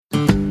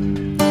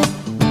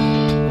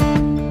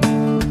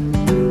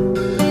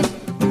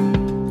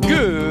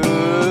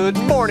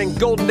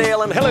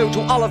Goldendale, and hello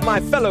to all of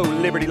my fellow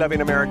liberty-loving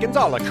Americans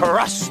all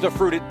across the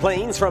fruited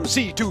plains from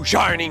sea to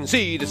shining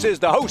sea. This is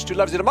the host who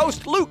loves you the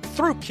most, Luke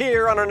Throok,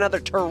 here on another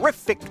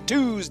terrific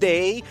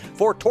Tuesday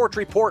for Torch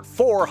Report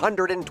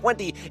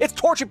 420. It's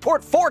Torch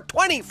Report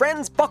 420,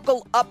 friends.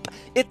 Buckle up.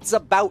 It's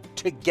about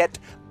to get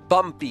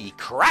bumpy.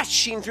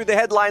 Crashing through the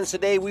headlines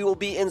today, we will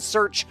be in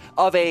search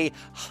of a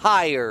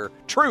higher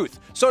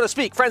truth, so to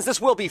speak. Friends, this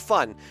will be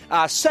fun.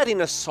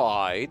 Setting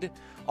aside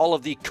all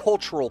of the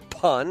cultural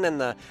pun and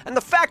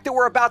the fact that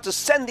we're about to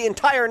send the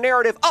entire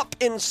narrative up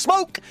in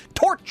smoke,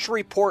 Torch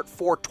Report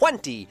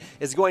 420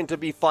 is going to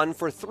be fun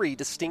for three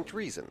distinct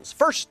reasons.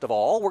 First of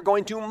all, we're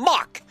going to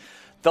mock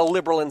the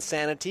liberal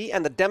insanity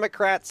and the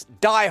Democrats'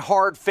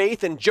 die-hard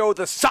faith in Joe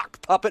the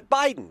sock puppet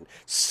Biden.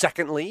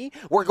 Secondly,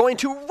 we're going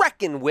to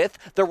reckon with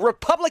the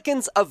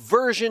Republicans'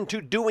 aversion to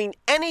doing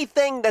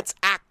anything that's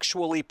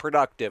actually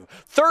productive.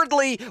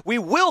 Thirdly, we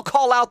will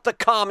call out the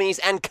commies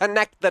and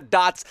connect the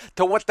dots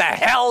to what the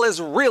hell is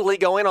really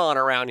going on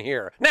around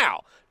here.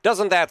 Now,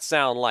 doesn't that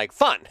sound like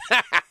fun?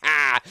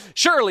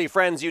 Surely,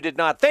 friends, you did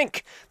not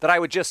think that I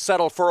would just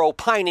settle for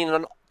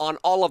opining on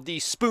all of the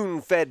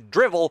spoon-fed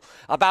drivel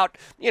about,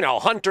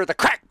 Hunter the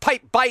crack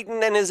pipe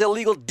Biden and his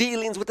illegal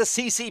dealings with the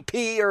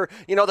CCP or,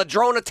 the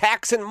drone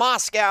attacks in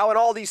Moscow and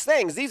all these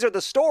things. These are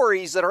the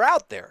stories that are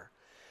out there.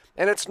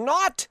 And it's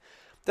not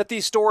that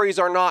these stories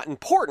are not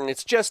important.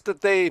 It's just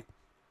that they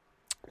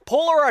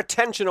pull our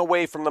attention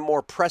away from the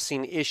more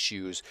pressing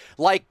issues,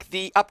 like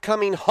the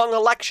upcoming hung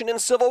election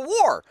and civil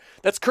war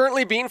that's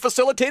currently being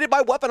facilitated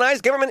by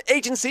weaponized government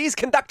agencies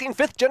conducting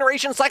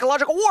fifth-generation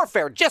psychological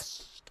warfare,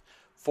 just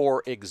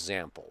for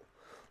example.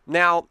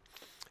 Now,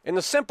 in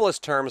the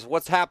simplest terms,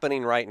 what's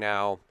happening right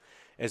now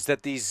is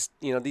that these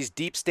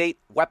deep state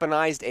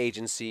weaponized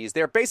agencies,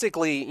 they're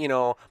basically,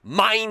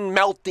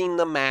 mind-melting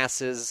the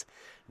masses.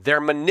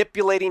 They're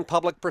manipulating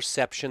public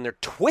perception. They're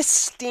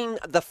twisting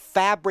the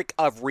fabric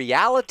of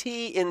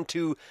reality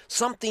into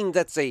something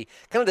that's a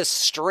kind of this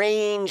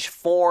strange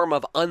form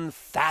of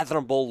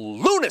unfathomable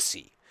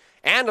lunacy.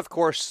 And, of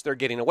course, they're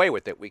getting away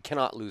with it. We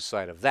cannot lose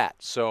sight of that.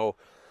 So,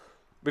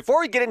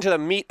 before we get into the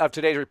meat of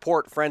today's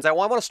report, friends, I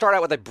want to start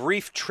out with a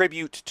brief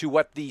tribute to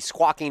what the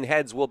squawking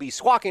heads will be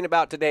squawking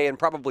about today and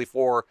probably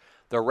for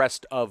the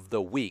rest of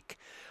the week.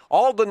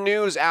 All the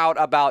news out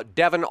about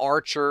Devon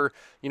Archer,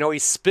 he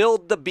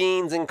spilled the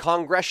beans in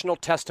congressional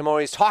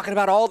testimonies, talking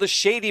about all the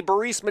shady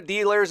Burisma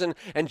dealers and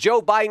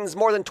Joe Biden's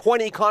more than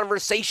 20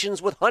 conversations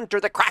with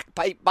Hunter the crack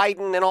pipe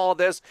Biden and all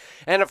this.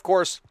 And, of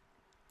course,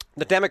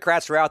 the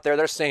Democrats are out there,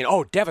 they're saying,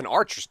 oh, Devon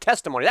Archer's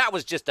testimony, that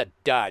was just a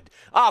dud.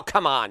 Oh,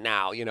 come on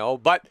now,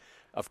 but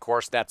of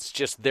course, that's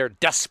just their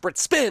desperate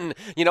spin,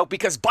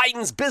 because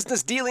Biden's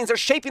business dealings are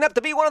shaping up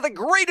to be one of the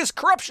greatest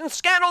corruption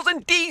scandals in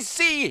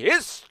D.C.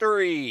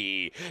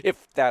 history,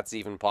 if that's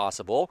even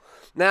possible.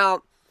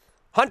 Now,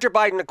 Hunter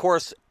Biden, of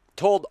course,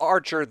 told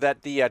Archer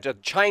that the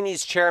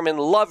Chinese chairman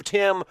loved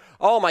him.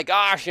 Oh my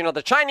gosh,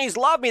 the Chinese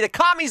love me, the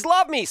commies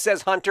love me,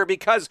 says Hunter,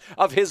 because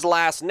of his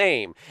last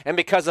name and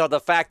because of the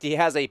fact he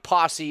has a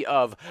posse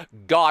of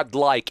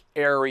godlike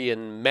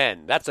Aryan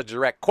men. That's a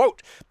direct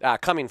quote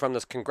coming from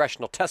this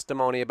congressional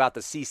testimony about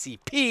the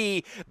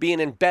CCP being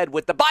in bed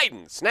with the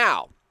Bidens.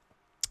 Now,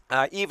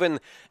 even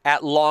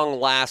at long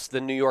last, the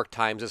New York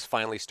Times is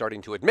finally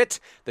starting to admit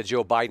that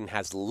Joe Biden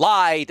has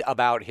lied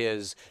about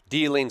his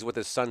dealings with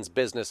his son's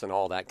business and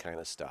all that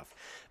kind of stuff.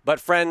 But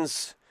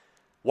friends,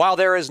 while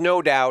there is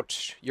no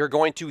doubt you're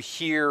going to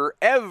hear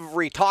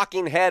every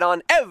talking head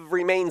on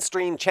every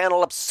mainstream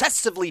channel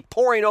obsessively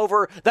poring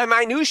over the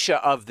minutia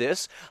of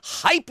this,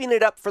 hyping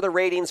it up for the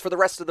ratings for the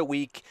rest of the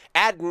week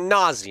ad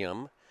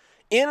nauseum,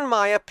 in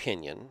my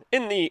opinion,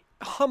 in the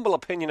humble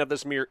opinion of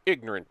this mere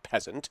ignorant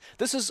peasant,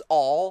 this is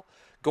all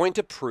going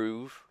to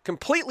prove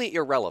completely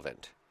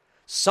irrelevant.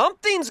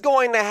 Something's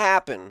going to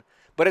happen,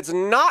 but it's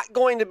not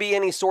going to be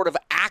any sort of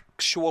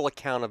actual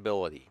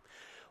accountability.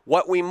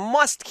 What we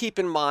must keep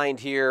in mind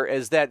here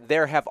is that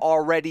there have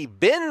already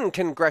been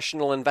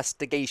congressional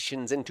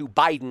investigations into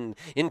Biden,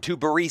 into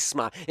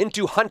Burisma,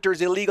 into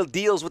Hunter's illegal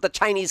deals with the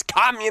Chinese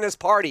Communist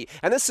Party.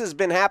 And this has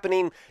been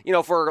happening,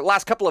 for the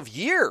last couple of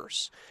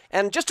years.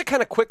 And just to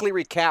kind of quickly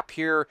recap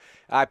here,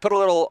 I put a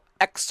little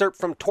excerpt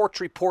from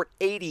Torch Report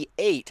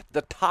 88,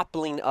 The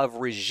Toppling of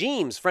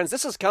Regimes. Friends,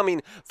 this is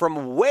coming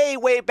from way,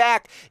 way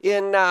back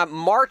in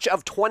March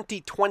of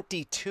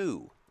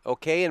 2022.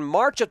 Okay, in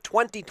March of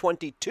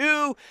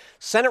 2022,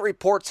 Senate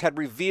reports had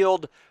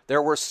revealed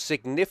there were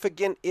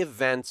significant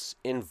events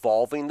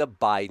involving the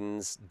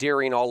Bidens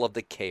during all of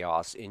the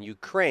chaos in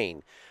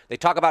Ukraine. They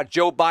talk about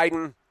Joe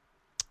Biden.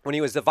 When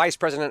he was the vice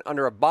president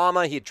under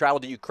Obama, he had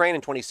traveled to Ukraine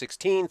in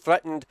 2016,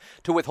 threatened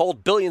to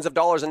withhold billions of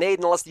dollars in aid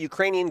unless the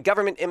Ukrainian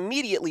government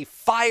immediately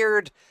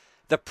fired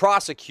the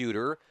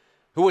prosecutor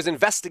who was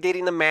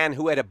investigating the man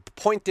who had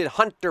appointed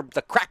Hunter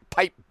the crack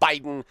pipe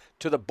Biden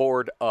to the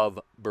board of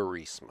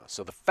Burisma.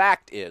 So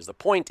the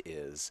point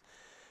is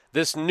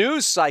This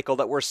news cycle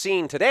that we're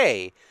seeing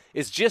today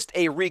is just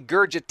a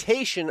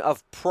regurgitation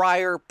of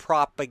prior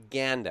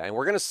propaganda. And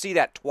we're going to see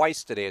that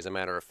twice today, as a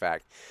matter of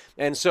fact.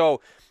 And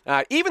so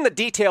even the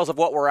details of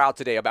what we're out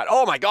today about,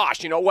 oh my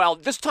gosh, well,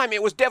 this time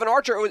it was Devin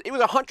Archer, it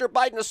was a Hunter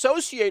Biden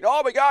associate.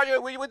 Oh my gosh,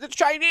 with the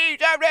Chinese.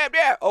 Blah, blah,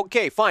 blah.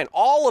 Okay, fine.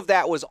 All of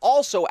that was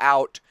also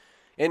out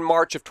in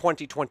March of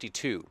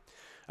 2022.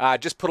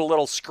 Just put a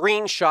little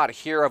screenshot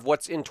here of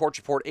what's in Torch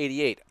Report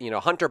 88.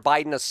 Hunter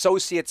Biden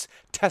associates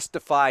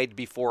testified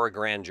before a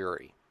grand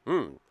jury.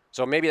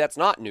 So maybe that's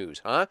not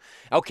news, huh?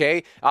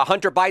 Okay,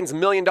 Hunter Biden's $1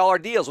 million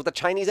deals with a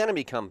Chinese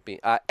energy company.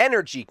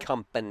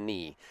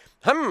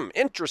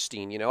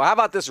 Interesting. How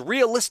about this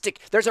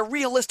there's a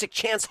realistic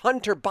chance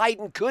Hunter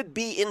Biden could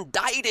be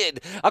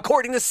indicted,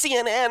 according to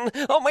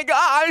CNN. Oh my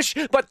gosh.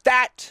 But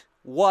that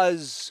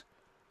was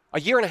a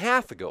year and a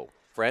half ago,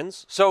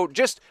 friends. So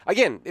just,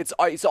 again,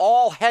 it's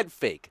all head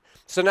fake.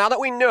 So now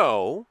that we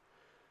know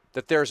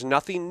that there's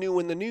nothing new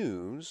in the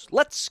news,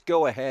 let's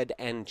go ahead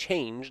and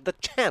change the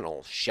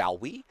channel, shall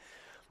we?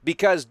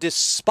 Because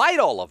despite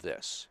all of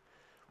this,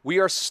 we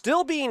are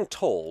still being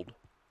told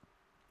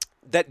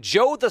that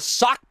Joe the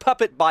sock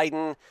puppet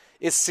Biden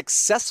is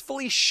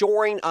successfully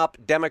shoring up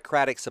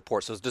Democratic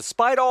support. So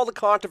despite all the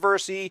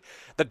controversy,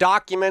 the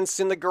documents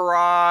in the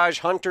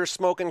garage, Hunter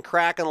smoking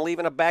crack and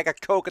leaving a bag of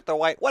Coke at the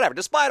White, whatever,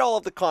 despite all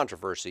of the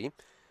controversy,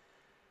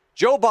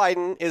 Joe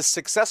Biden is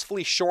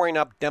successfully shoring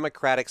up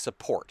Democratic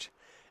support.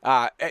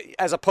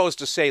 As opposed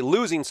to, say,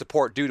 losing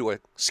support due to a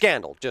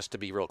scandal, just to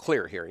be real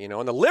clear here,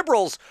 And the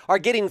liberals are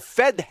getting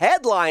fed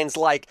headlines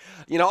like,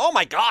 oh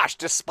my gosh,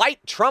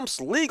 despite Trump's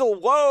legal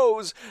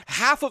woes,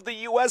 half of the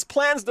U.S.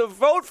 plans to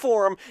vote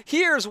for him.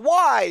 Here's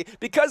why.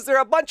 Because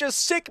they're a bunch of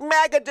sick,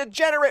 MAGA,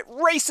 degenerate,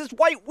 racist,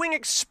 white-wing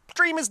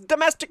extremist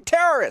domestic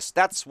terrorists.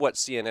 That's what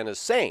CNN is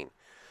saying.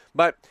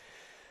 But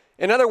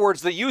in other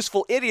words, the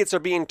useful idiots are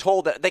being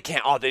told that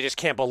they just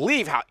can't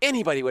believe how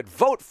anybody would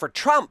vote for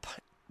Trump.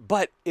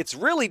 But it's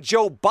really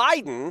Joe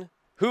Biden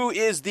who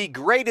is the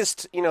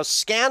greatest,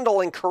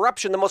 scandal and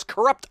corruption, the most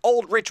corrupt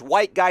old rich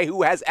white guy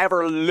who has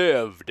ever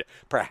lived,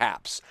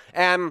 perhaps.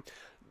 And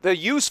the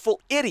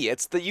useful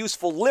idiots, the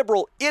useful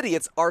liberal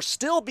idiots, are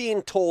still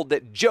being told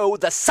that Joe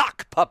the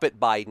sock puppet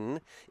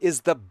Biden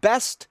is the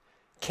best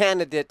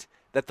candidate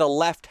that the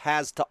left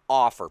has to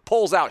offer.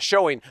 Polls out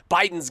showing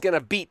Biden's going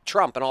to beat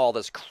Trump and all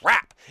this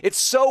crap. It's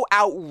so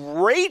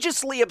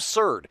outrageously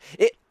absurd.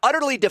 It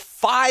utterly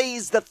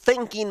defies the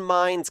thinking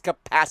mind's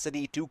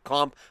capacity to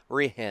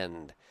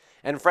comprehend.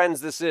 And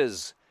friends, this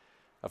is,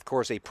 of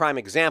course, a prime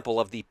example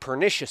of the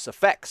pernicious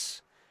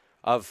effects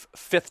of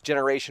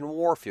fifth-generation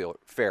warfare,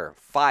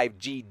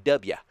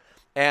 5GW.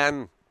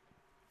 And,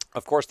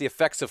 of course, the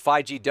effects of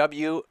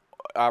 5GW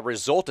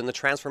result in the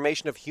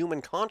transformation of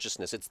human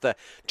consciousness. It's the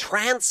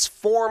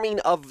transforming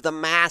of the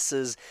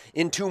masses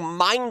into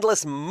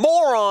mindless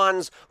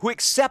morons who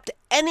accept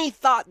any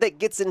thought that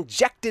gets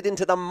injected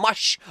into the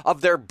mush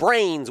of their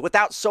brains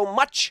without so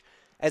much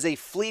as a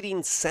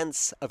fleeting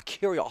sense of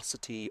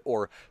curiosity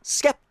or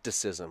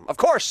skepticism. Of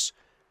course,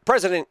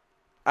 present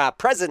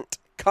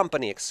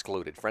company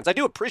excluded, friends. I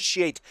do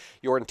appreciate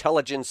your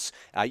intelligence,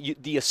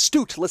 the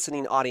astute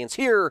listening audience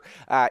here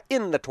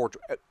in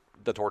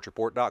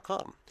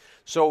thetorchreport.com.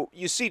 So,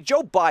 you see,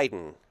 Joe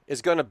Biden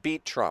is going to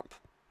beat Trump.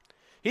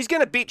 He's going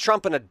to beat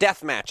Trump in a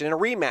death match, in a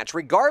rematch,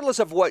 regardless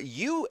of what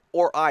you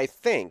or I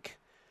think,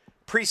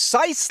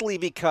 precisely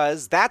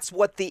because that's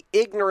what the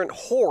ignorant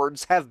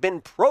hordes have been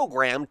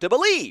programmed to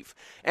believe.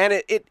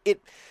 And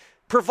it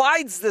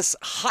provides this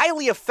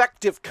highly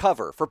effective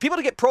cover for people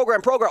to get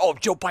programmed. Oh,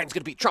 Joe Biden's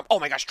going to beat Trump. Oh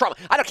my gosh, Trump.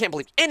 I can't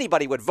believe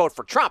anybody would vote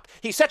for Trump.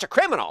 He's such a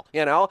criminal,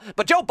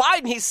 But Joe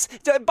Biden,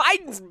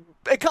 Biden's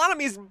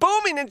economy is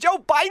booming, and Joe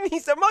Biden,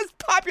 he's the most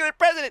popular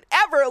president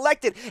ever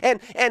elected, and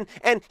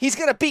he's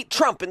going to beat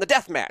Trump in the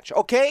death match,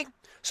 okay?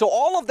 So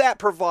all of that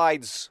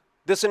provides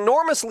this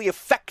enormously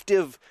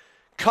effective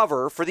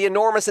cover for the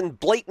enormous and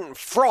blatant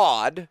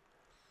fraud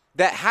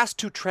that has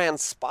to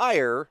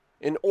transpire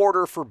in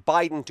order for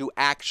Biden to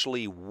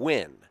actually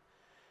win.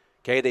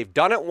 Okay, they've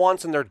done it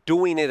once and they're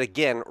doing it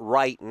again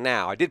right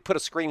now. I did put a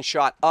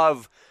screenshot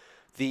of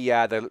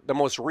the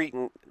most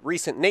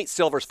recent Nate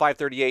Silver's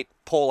 538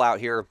 poll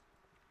out here.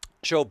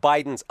 Show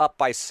Biden's up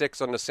by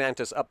 6 on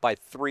DeSantis, up by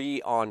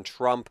 3 on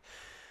Trump.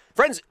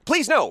 Friends,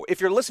 please know,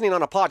 if you're listening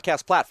on a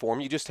podcast platform,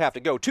 you just have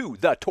to go to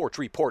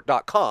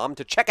thetorchreport.com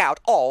to check out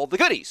all the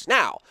goodies.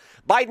 Now,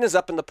 Biden is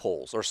up in the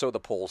polls, or so the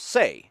polls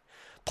say.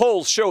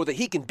 Polls show that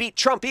he can beat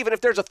Trump even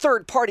if there's a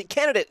third-party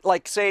candidate,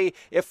 like, say,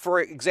 if, for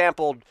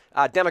example,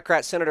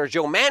 Democrat Senator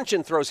Joe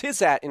Manchin throws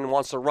his hat in and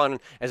wants to run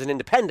as an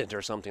independent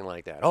or something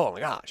like that. Oh, my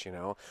gosh,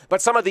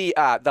 But some of the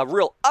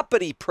real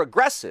uppity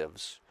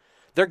progressives,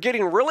 they're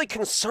getting really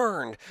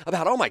concerned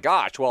about, oh, my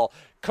gosh, well,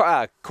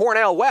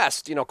 Cornel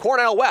West,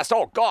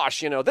 oh,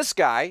 gosh, this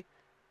guy,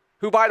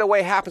 who, by the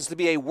way, happens to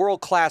be a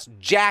world-class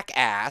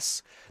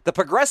jackass The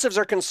progressives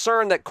are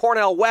concerned that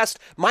Cornel West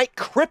might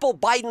cripple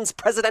Biden's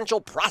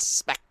presidential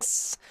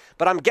prospects.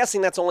 But I'm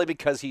guessing that's only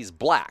because he's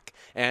black.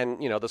 And,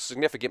 the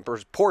significant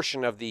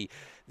portion of the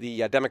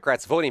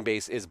Democrats' voting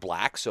base is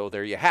black, so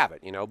there you have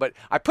it, But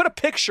I put a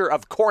picture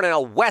of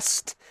Cornel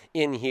West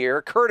in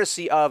here,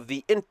 courtesy of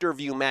the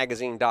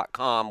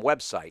interviewmagazine.com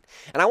website.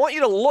 And I want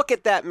you to look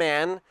at that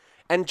man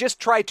and just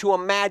try to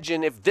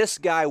imagine if this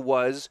guy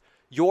was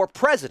your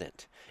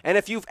president. And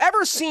if you've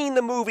ever seen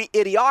the movie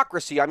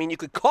Idiocracy, I mean, you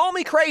could call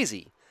me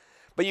crazy,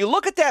 but you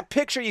look at that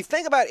picture, you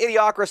think about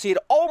Idiocracy, it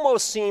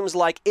almost seems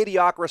like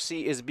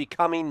Idiocracy is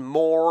becoming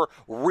more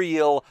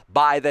real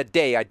by the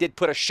day. I did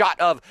put a shot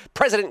of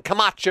President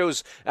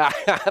Camacho's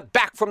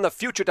back from the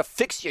future to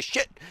fix your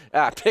shit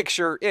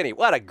picture. Anyway,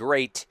 what a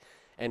great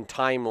and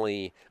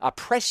timely,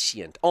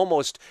 prescient,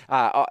 almost,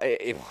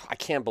 I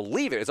can't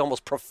believe it. It's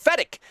almost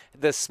prophetic,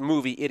 this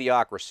movie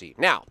Idiocracy.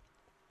 Now,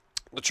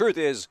 the truth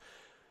is,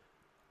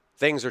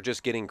 things are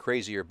just getting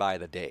crazier by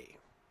the day,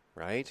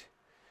 right?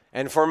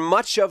 And for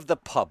much of the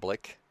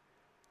public,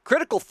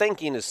 critical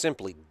thinking is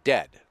simply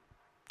dead.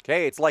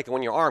 Okay? It's like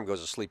when your arm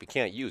goes to sleep, you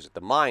can't use it.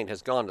 The mind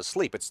has gone to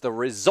sleep. It's the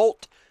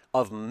result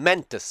of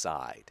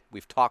menticide.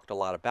 We've talked a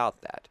lot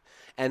about that.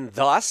 And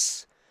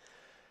thus,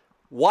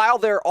 while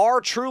there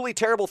are truly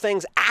terrible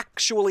things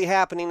actually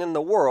happening in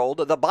the world,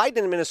 the Biden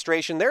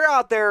administration, they're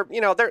out there,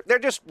 they're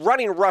just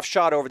running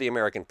roughshod over the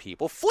American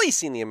people,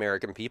 fleecing the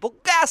American people,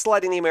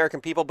 gaslighting the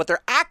American people, but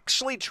they're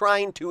actually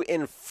trying to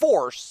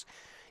enforce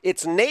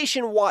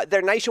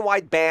their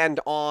nationwide ban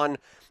on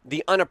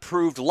the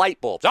unapproved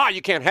light bulbs.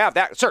 You can't have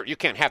that. Sir, you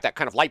can't have that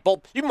kind of light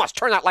bulb. You must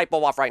turn that light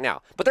bulb off right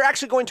now. But they're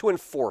actually going to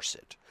enforce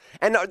it.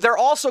 And they're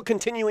also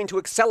continuing to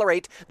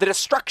accelerate the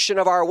destruction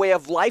of our way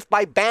of life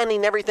by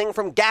banning everything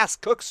from gas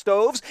cook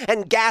stoves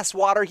and gas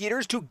water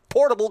heaters to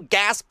portable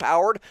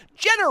gas-powered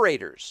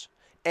generators.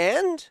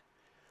 And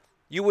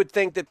you would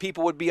think that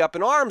people would be up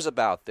in arms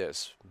about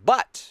this.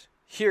 But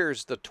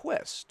here's the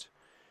twist.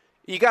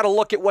 You got to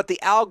look at what the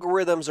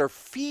algorithms are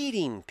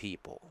feeding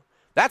people.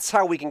 That's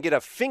how we can get a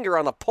finger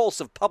on the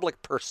pulse of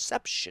public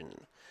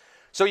perception.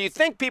 So you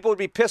think people would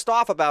be pissed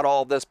off about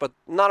all this, but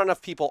not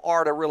enough people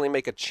are to really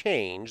make a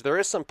change. There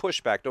is some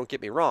pushback, don't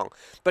get me wrong.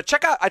 But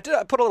check out, I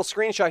put a little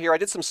screenshot here. I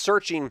did some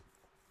searching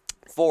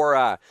for,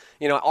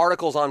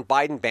 articles on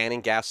Biden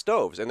banning gas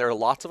stoves, and there are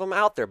lots of them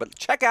out there. But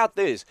check out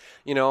these,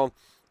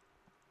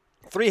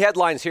 3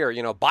 headlines here.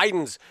 The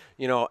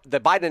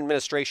Biden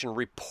administration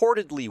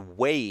reportedly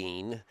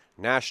weighing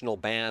national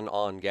ban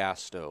on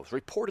gas stoves.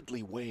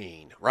 Reportedly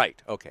weighing.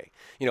 Right, okay.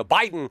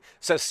 Biden,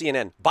 says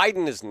CNN,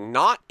 Biden is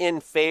not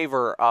in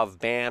favor of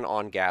ban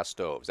on gas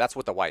stoves. That's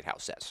what the White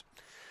House says.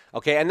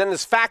 Okay, and then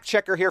this fact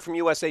checker here from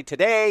USA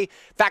Today,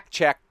 fact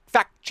check,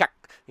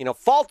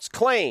 false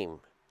claim.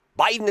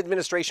 Biden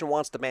administration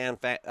wants to ban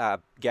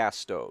gas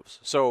stoves.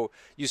 So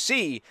you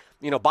see,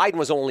 Biden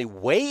was only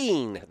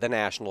weighing the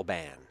national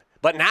ban.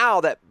 But now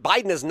that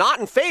Biden is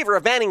not in favor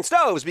of banning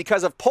stoves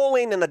because of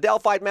polling and the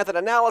Delphi method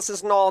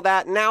analysis and all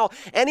that, now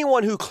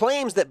anyone who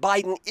claims that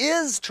Biden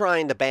is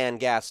trying to ban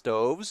gas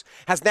stoves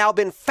has now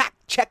been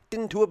fact-checked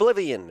into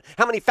oblivion.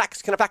 How many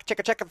facts can a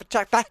fact-checker check?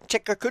 A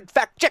fact-checker could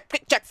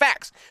fact-check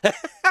facts.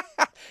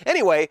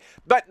 Anyway,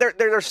 but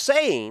they're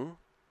saying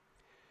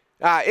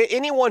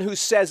anyone who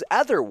says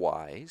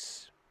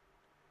otherwise,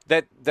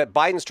 that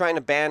Biden's trying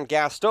to ban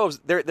gas stoves,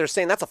 they're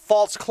saying that's a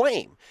false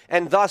claim.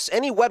 And thus,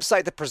 any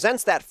website that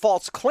presents that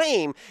false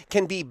claim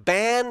can be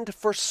banned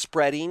for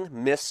spreading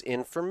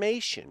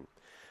misinformation.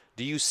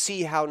 Do you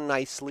see how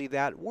nicely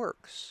that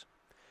works?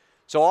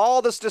 So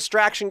all this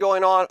distraction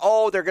going on,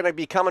 they're going to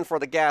be coming for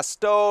the gas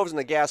stoves and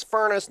the gas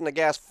furnace and the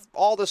gas,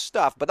 all this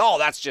stuff. But,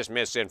 that's just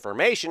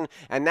misinformation.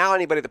 And now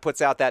anybody that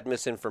puts out that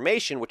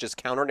misinformation, which is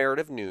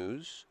counter-narrative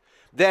news,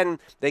 then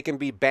they can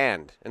be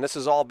banned. And this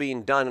is all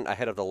being done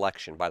ahead of the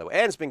election, by the way.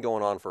 And it's been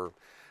going on for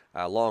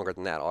longer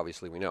than that,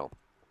 obviously, we know.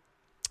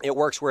 It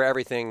works for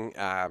everything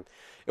from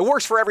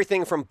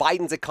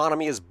Biden's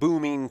economy is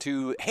booming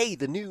to, hey,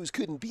 the news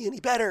couldn't be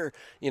any better,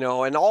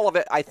 and all of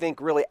it, I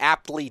think, really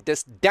aptly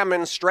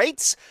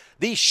demonstrates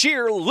the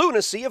sheer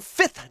lunacy of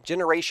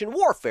fifth-generation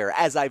warfare,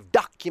 as I've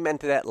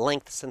documented at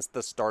length since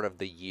the start of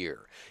the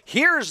year.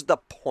 Here's the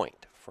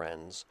point,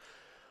 friends.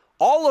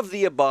 All of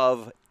the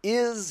above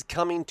is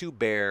coming to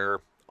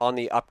bear on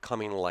the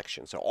upcoming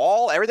election.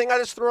 So everything I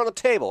just threw on the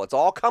table, it's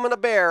all coming to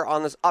bear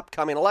on this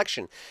upcoming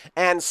election.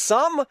 And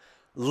some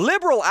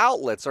liberal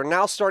outlets are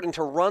now starting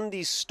to run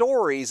these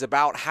stories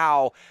about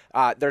how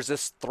there's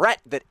this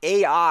threat that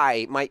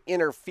AI might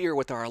interfere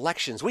with our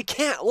elections. We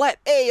can't let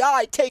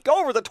AI take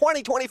over the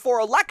 2024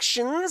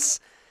 elections.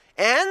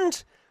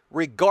 And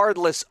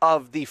regardless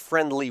of the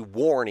friendly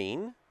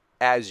warning,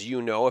 as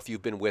you know if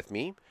you've been with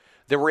me,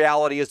 the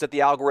reality is that the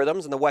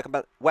algorithms and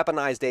the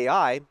weaponized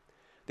AI,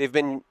 they've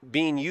been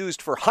being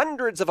used for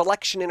hundreds of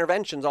election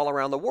interventions all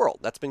around the world.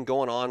 That's been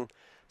going on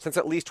since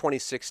at least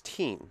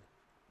 2016.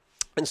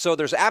 And so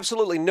there's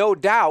absolutely no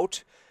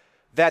doubt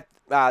that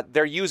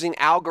they're using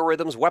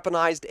algorithms,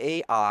 weaponized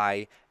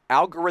AI,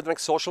 algorithmic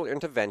social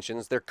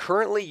interventions. They're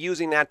currently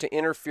using that to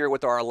interfere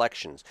with our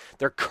elections.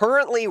 They're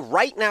currently,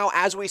 right now,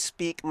 as we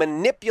speak,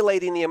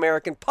 manipulating the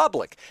American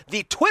public.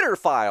 The Twitter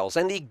files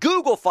and the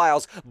Google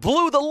files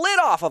blew the lid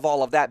off of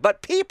all of that,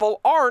 but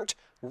people aren't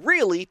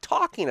really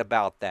talking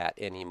about that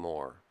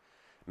anymore.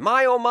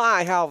 My, oh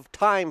my, how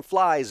time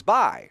flies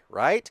by,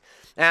 right?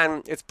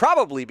 And it's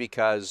probably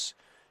because,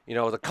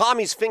 the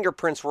commies'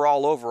 fingerprints were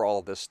all over all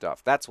of this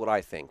stuff. That's what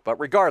I think. But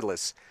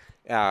regardless,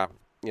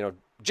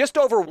 just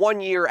over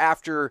 1 year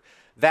after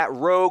that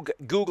rogue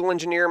Google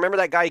engineer, remember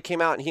that guy who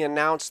came out and he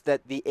announced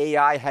that the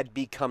AI had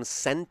become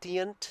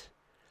sentient?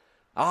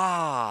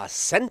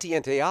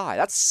 Sentient AI.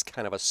 That's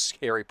kind of a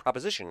scary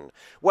proposition.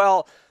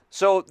 Well,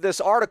 so this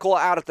article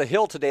out at the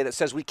Hill today that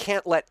says we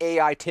can't let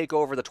AI take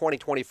over the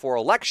 2024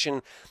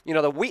 election,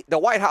 the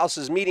White House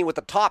is meeting with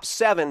the top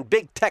 7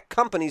 big tech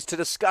companies to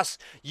discuss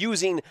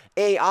using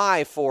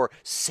AI for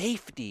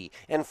safety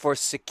and for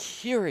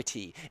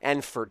security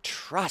and for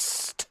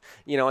trust.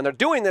 And they're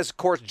doing this, of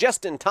course,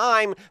 just in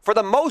time for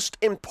the most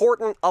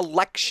important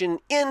election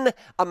in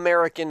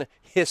American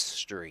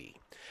history.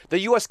 The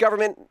U.S.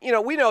 government,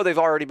 we know they've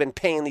already been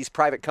paying these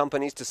private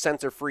companies to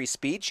censor free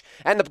speech.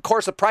 And, of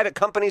course, the private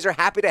companies are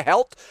happy to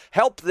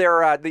help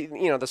their,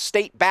 the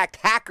state-backed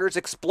hackers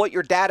exploit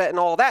your data and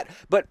all that.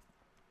 But,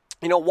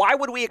 why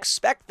would we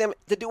expect them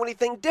to do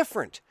anything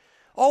different?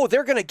 Oh,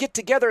 they're going to get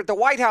together at the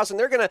White House and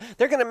they're going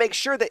to make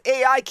sure that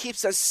AI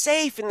keeps us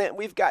safe and that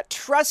we've got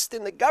trust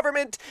in the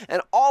government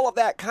and all of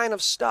that kind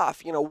of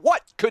stuff.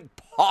 What could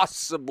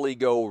possibly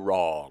go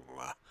wrong?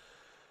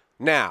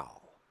 Now,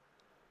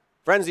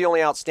 friends, the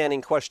only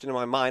outstanding question in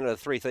my mind of the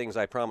 3 things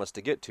I promised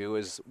to get to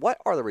is, what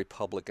are the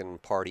Republican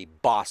Party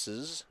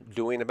bosses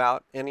doing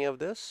about any of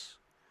this?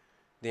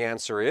 The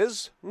answer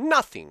is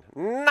nothing.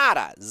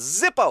 Nada.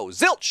 Zippo.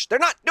 Zilch. They're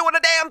not doing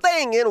a damn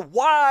thing. And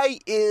why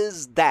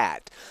is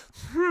that?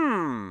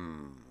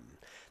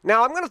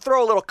 Now, I'm going to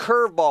throw a little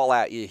curveball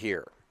at you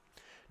here.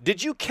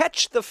 Did you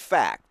catch the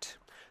fact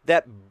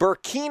that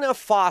Burkina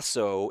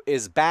Faso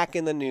is back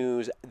in the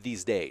news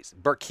these days?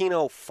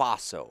 Burkina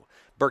Faso.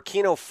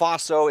 Burkina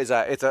Faso is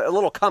a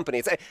little company.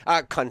 It's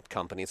a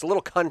company. It's a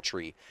little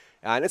country.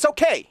 And it's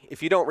okay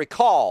if you don't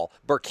recall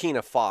Burkina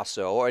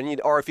Faso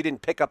or if you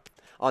didn't pick up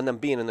on them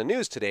being in the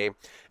news today.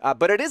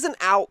 But it is an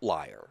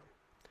outlier.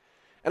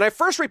 And I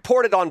first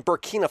reported on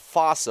Burkina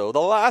Faso the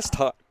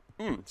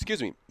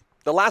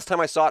last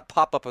time I saw it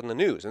pop up in the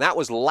news. And that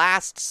was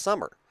last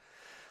summer.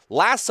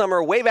 Last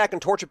summer, way back in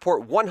Torch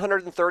Report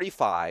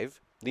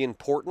 135, The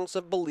Importance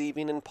of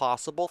Believing in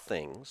Possible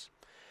Things.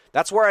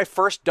 That's where I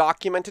first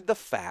documented the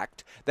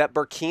fact that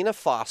Burkina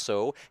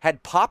Faso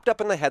had popped up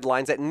in the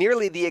headlines at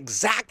nearly the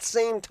exact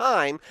same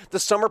time the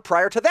summer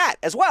prior to that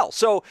as well.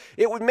 So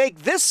it would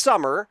make this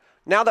summer,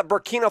 now that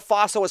Burkina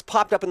Faso has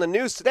popped up in the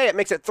news today, it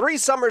makes it 3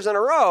 summers in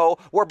a row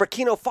where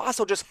Burkina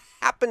Faso just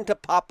happened to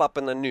pop up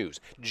in the news,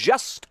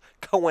 just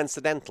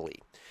coincidentally.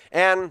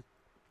 And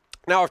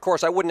now, of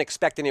course, I wouldn't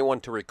expect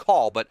anyone to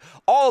recall, but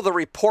all the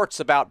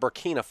reports about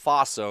Burkina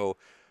Faso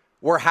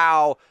were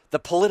how the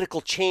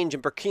political change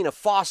in Burkina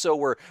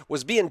Faso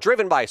was being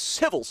driven by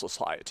civil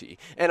society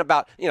and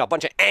about, a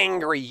bunch of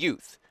angry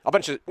youth, a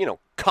bunch of,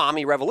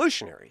 commie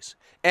revolutionaries.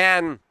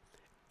 And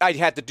I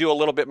had to do a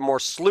little bit more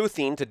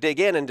sleuthing to dig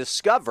in and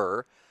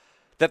discover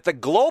that the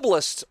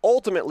globalists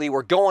ultimately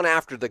were going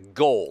after the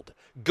gold.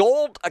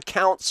 Gold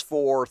accounts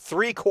for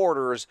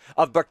 3/4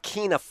 of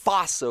Burkina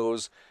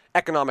Faso's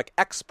economic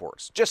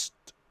exports, just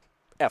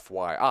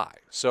FYI.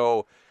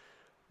 So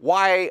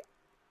why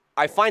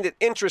I find it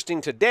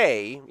interesting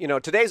today,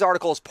 today's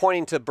article is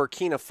pointing to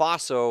Burkina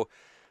Faso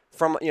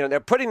from, they're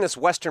putting this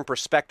Western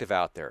perspective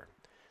out there.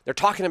 They're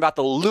talking about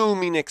the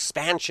looming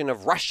expansion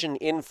of Russian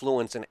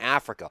influence in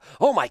Africa.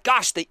 Oh my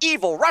gosh, the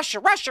evil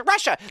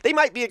Russia. They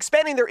might be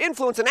expanding their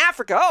influence in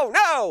Africa. Oh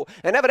no!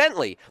 And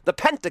evidently, the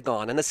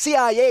Pentagon and the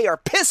CIA are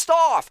pissed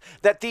off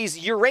that these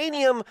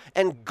uranium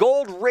and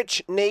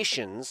gold-rich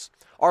nations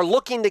are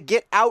looking to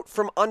get out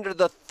from under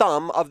the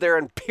thumb of their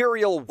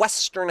imperial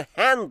Western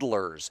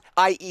handlers,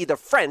 i.e. the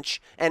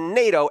French and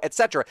NATO,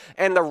 etc.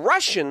 And the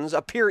Russians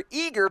appear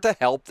eager to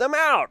help them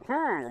out.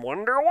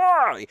 Wonder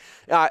why?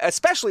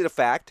 Especially the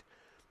fact,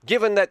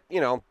 given that,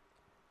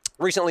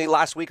 recently,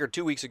 last week or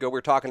 2 weeks ago, we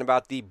were talking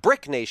about the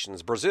BRIC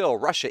nations, Brazil,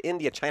 Russia,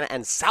 India, China,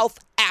 and South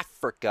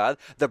Africa.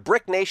 The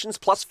BRIC nations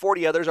plus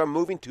 40 others are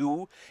moving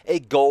to a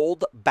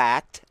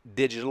gold-backed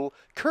digital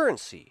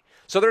currency.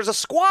 So there's a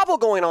squabble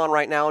going on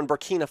right now in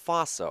Burkina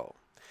Faso.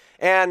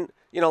 And,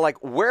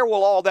 where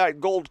will all that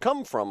gold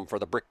come from for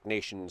the BRIC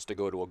nations to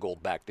go to a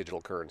gold-backed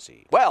digital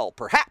currency? Well,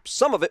 perhaps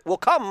some of it will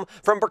come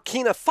from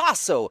Burkina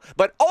Faso,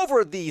 but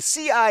over the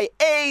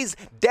CIA's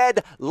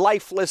dead,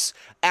 lifeless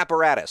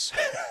apparatus.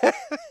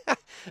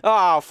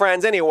 Oh,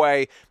 friends,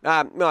 anyway,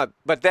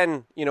 but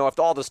then, if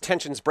all this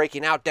tension's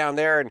breaking out down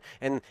there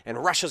and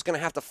Russia's going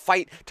to have to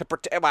fight to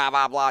protect, blah,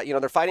 blah, blah,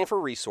 they're fighting for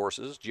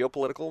resources,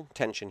 geopolitical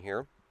tension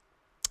here.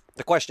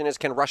 The question is,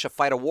 can Russia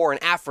fight a war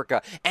in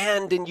Africa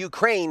and in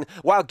Ukraine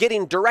while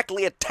getting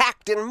directly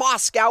attacked in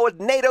Moscow with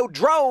NATO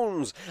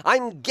drones?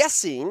 I'm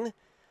guessing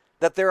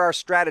that there are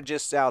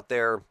strategists out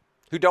there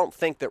who don't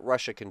think that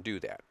Russia can do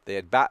that.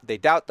 They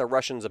doubt the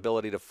Russians'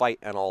 ability to fight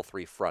on all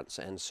three fronts.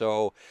 And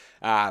so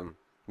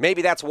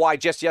maybe that's why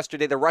just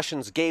yesterday the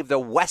Russians gave the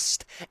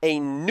West a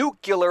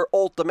nuclear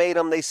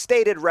ultimatum. They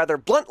stated rather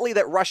bluntly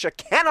that Russia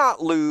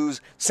cannot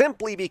lose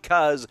simply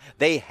because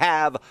they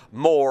have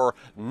more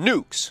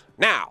nukes.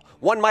 Now,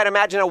 one might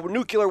imagine a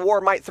nuclear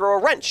war might throw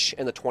a wrench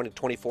in the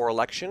 2024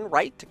 election,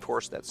 right? Of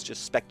course, that's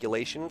just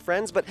speculation,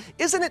 friends. But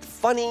isn't it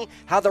funny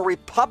how the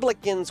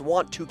Republicans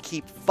want to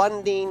keep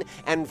funding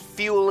and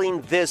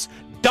fueling this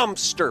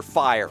dumpster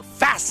fire?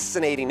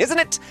 Fascinating, isn't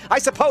it? I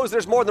suppose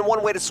there's more than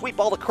one way to sweep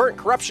all the current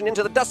corruption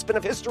into the dustbin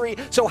of history,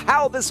 so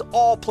how this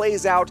all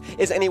plays out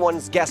is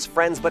anyone's guess,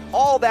 friends. But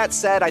all that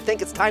said, I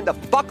think it's time to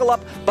buckle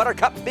up,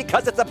 Buttercup,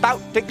 because it's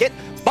about to get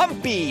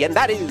bumpy, and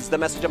that is the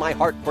message of my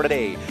heart for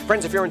today.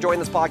 Friends, if you're enjoying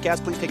this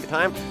podcast, please take the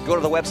time, go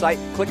to the website,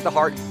 click the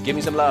heart, give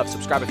me some love,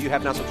 subscribe if you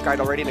have not subscribed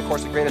already, and of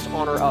course the greatest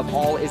honor of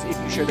all is if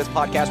you share this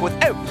podcast with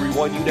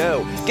everyone you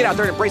know. Get out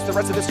there and embrace the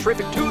rest of this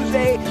terrific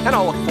Tuesday, and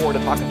I'll look forward to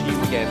talking to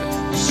you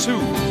again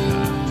soon.